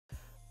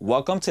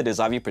Welcome to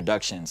Dezavi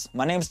Productions.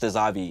 My name is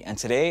Dezavi, and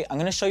today I'm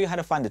going to show you how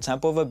to find the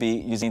tempo of a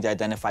beat using the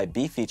Identify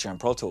Beat feature in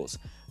Pro Tools.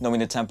 Knowing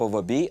the tempo of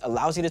a beat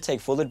allows you to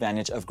take full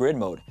advantage of grid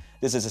mode.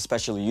 This is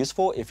especially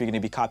useful if you're going to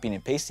be copying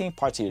and pasting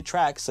parts of your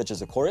track, such as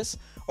the chorus,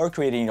 or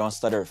creating your own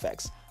stutter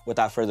effects.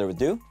 Without further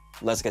ado,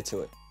 let's get to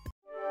it.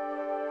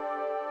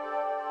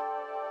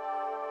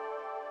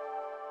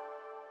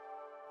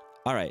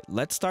 Alright,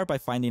 let's start by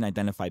finding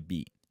Identify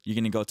Beat. You're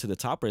going to go to the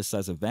top where it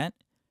says Event,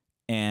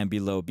 and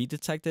below Beat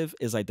Detective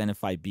is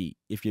Identify Beat.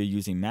 If you're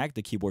using Mac,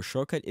 the keyboard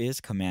shortcut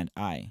is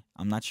Command-I.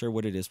 I'm not sure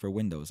what it is for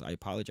Windows, I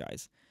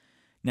apologize.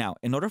 Now,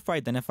 in order for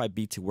Identify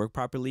Beat to work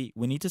properly,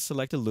 we need to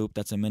select a loop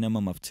that's a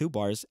minimum of 2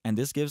 bars, and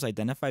this gives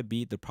Identify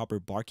Beat the proper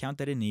bar count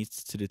that it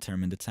needs to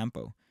determine the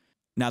tempo.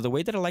 Now, the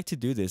way that I like to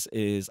do this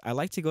is I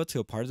like to go to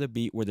a part of the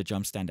beat where the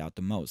jumps stand out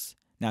the most.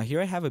 Now,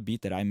 here I have a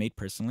beat that I made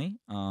personally.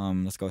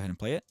 Let's go ahead and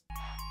play it.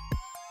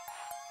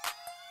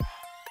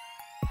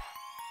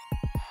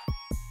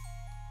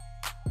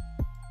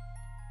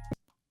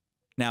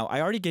 Now,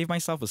 I already gave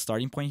myself a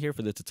starting point here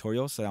for the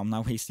tutorial, so I'm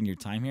not wasting your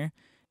time here.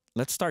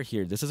 Let's start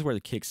here. This is where the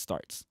kick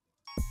starts.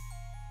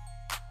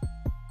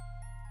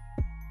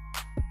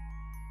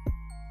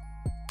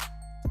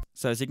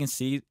 So as you can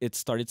see, it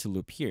started to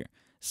loop here.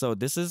 So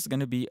this is going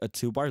to be a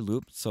 2-bar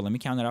loop. So let me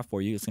count it out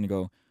for you. It's going to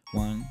go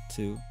 1,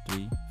 2,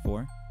 3,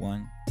 4,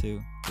 1,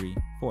 2, 3,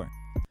 4.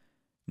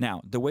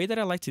 Now, the way that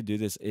I like to do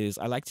this is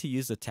I like to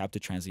use the tap to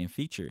transient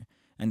feature.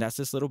 And that's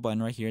this little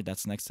button right here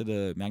that's next to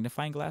the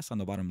magnifying glass on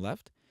the bottom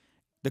left.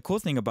 The cool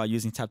thing about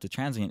using tap to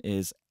transient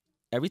is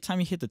every time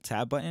you hit the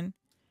tab button,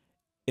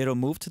 it'll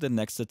move to the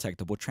next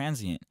detectable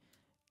transient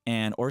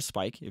or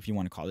spike, if you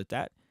want to call it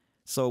that.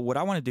 So what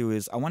I want to do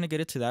is I want to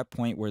get it to that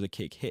point where the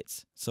kick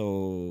hits.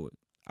 So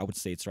I would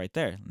say it's right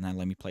there. Now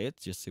let me play it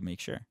just to make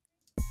sure.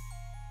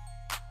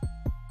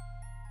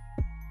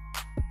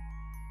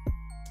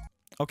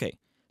 Okay,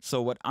 so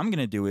what I'm going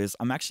to do is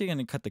I'm actually going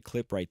to cut the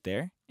clip right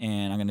there.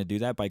 And I'm going to do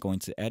that by going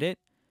to Edit,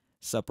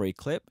 Separate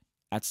Clip,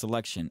 Add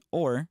Selection,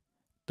 or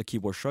the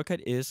keyboard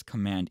shortcut is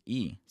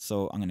Command-E.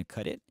 So I'm going to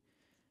cut it.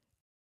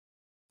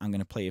 I'm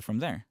going to play it from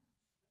there.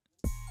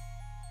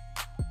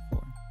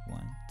 4,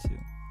 1, 2,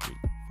 3,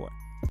 4.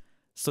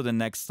 So the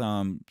next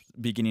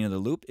beginning of the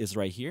loop is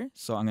right here.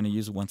 So I'm going to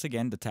use, once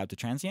again, the tab to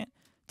transient,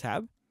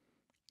 tab,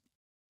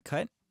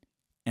 cut,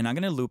 and I'm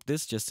going to loop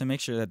this just to make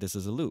sure that this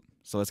is a loop.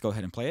 So let's go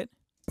ahead and play it.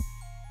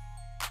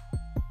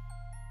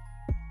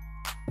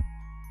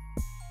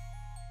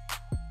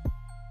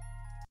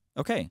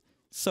 Okay,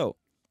 so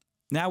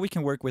now we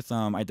can work with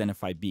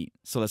Identify Beat.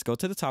 So let's go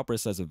to the top where it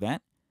says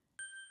Event,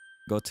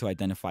 go to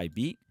Identify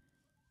Beat.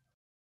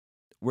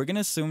 We're going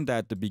to assume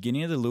that the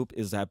beginning of the loop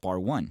is at bar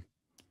 1.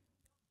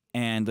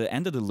 And the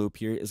end of the loop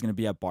here is going to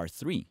be at bar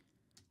 3.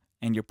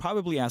 And you're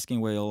probably asking,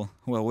 well,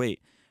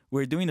 wait,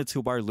 we're doing a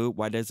 2-bar loop.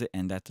 Why does it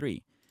end at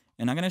 3?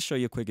 And I'm going to show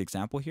you a quick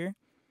example here.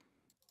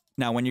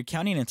 Now, when you're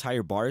counting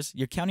entire bars,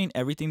 you're counting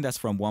everything that's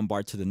from one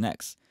bar to the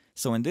next.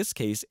 So in this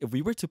case, if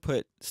we were to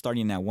put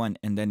starting at 1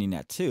 and ending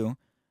at 2,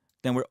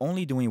 then we're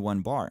only doing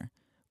 1 bar.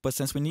 But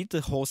since we need the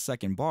whole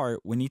second bar,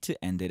 we need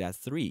to end it at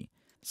 3.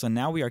 So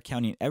now we are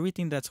counting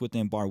everything that's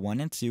within bar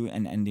 1 and 2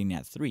 and ending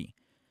at 3.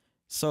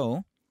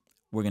 So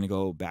we're going to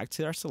go back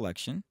to our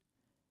selection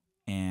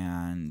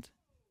and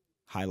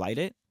highlight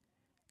it,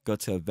 go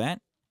to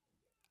Event,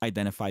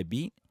 Identify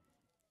Beat.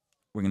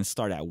 We're going to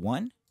start at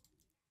 1,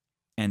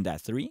 end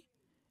at 3,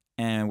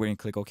 and we're going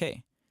to click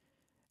OK.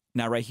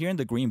 Now right here in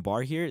the green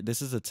bar here,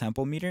 this is a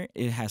tempo meter.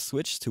 It has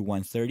switched to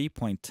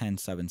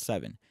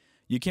 130.1077.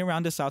 You can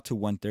round this out to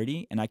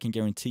 130, and I can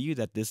guarantee you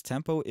that this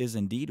tempo is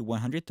indeed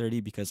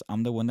 130 because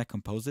I'm the one that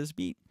composed this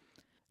beat.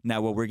 Now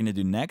what we're going to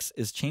do next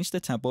is change the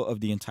tempo of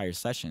the entire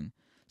session.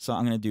 So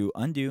I'm going to do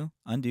undo,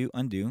 undo,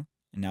 undo,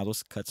 and now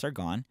those cuts are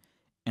gone.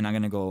 And I'm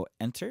going to go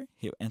enter,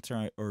 hit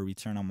enter or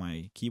return on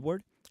my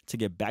keyboard to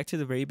get back to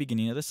the very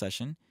beginning of the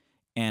session.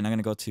 And I'm going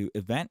to go to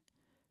Event,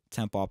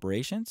 Tempo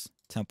Operations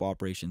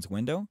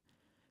window,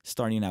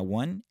 starting at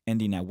 1,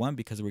 ending at 1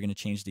 because we're going to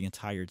change the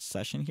entire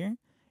session here.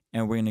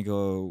 And we're going to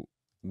go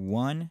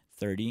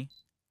 130,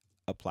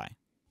 apply.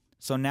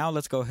 So now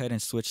let's go ahead and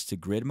switch to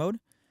grid mode.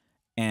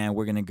 And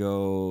we're going to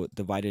go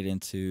divide it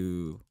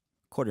into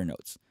quarter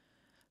notes.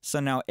 So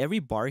now every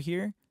bar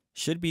here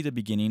should be the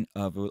beginning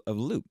of a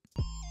loop.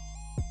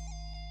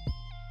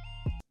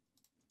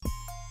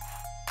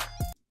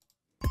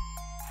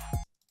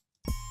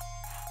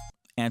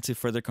 And to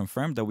further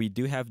confirm that we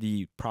do have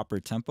the proper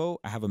tempo,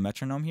 I have a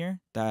metronome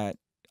here that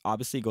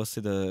obviously goes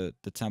to the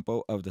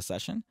tempo of the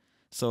session.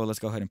 So let's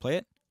go ahead and play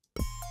it.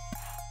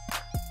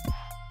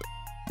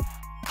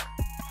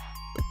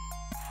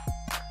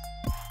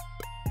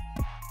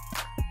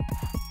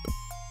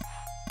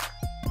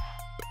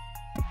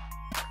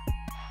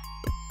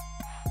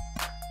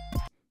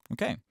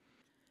 Okay,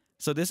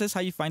 So this is how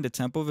you find the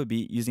tempo of a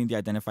beat using the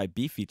Identify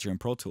Beat feature in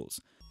Pro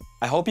Tools.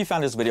 I hope you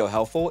found this video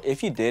helpful.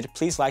 If you did,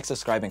 please like,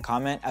 subscribe, and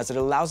comment, as it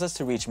allows us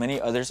to reach many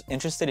others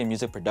interested in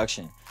music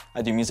production.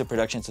 I do music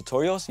production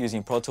tutorials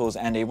using Pro Tools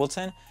and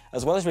Ableton,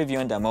 as well as review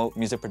and demo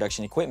music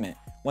production equipment.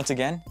 Once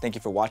again, thank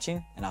you for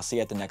watching, and I'll see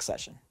you at the next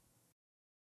session.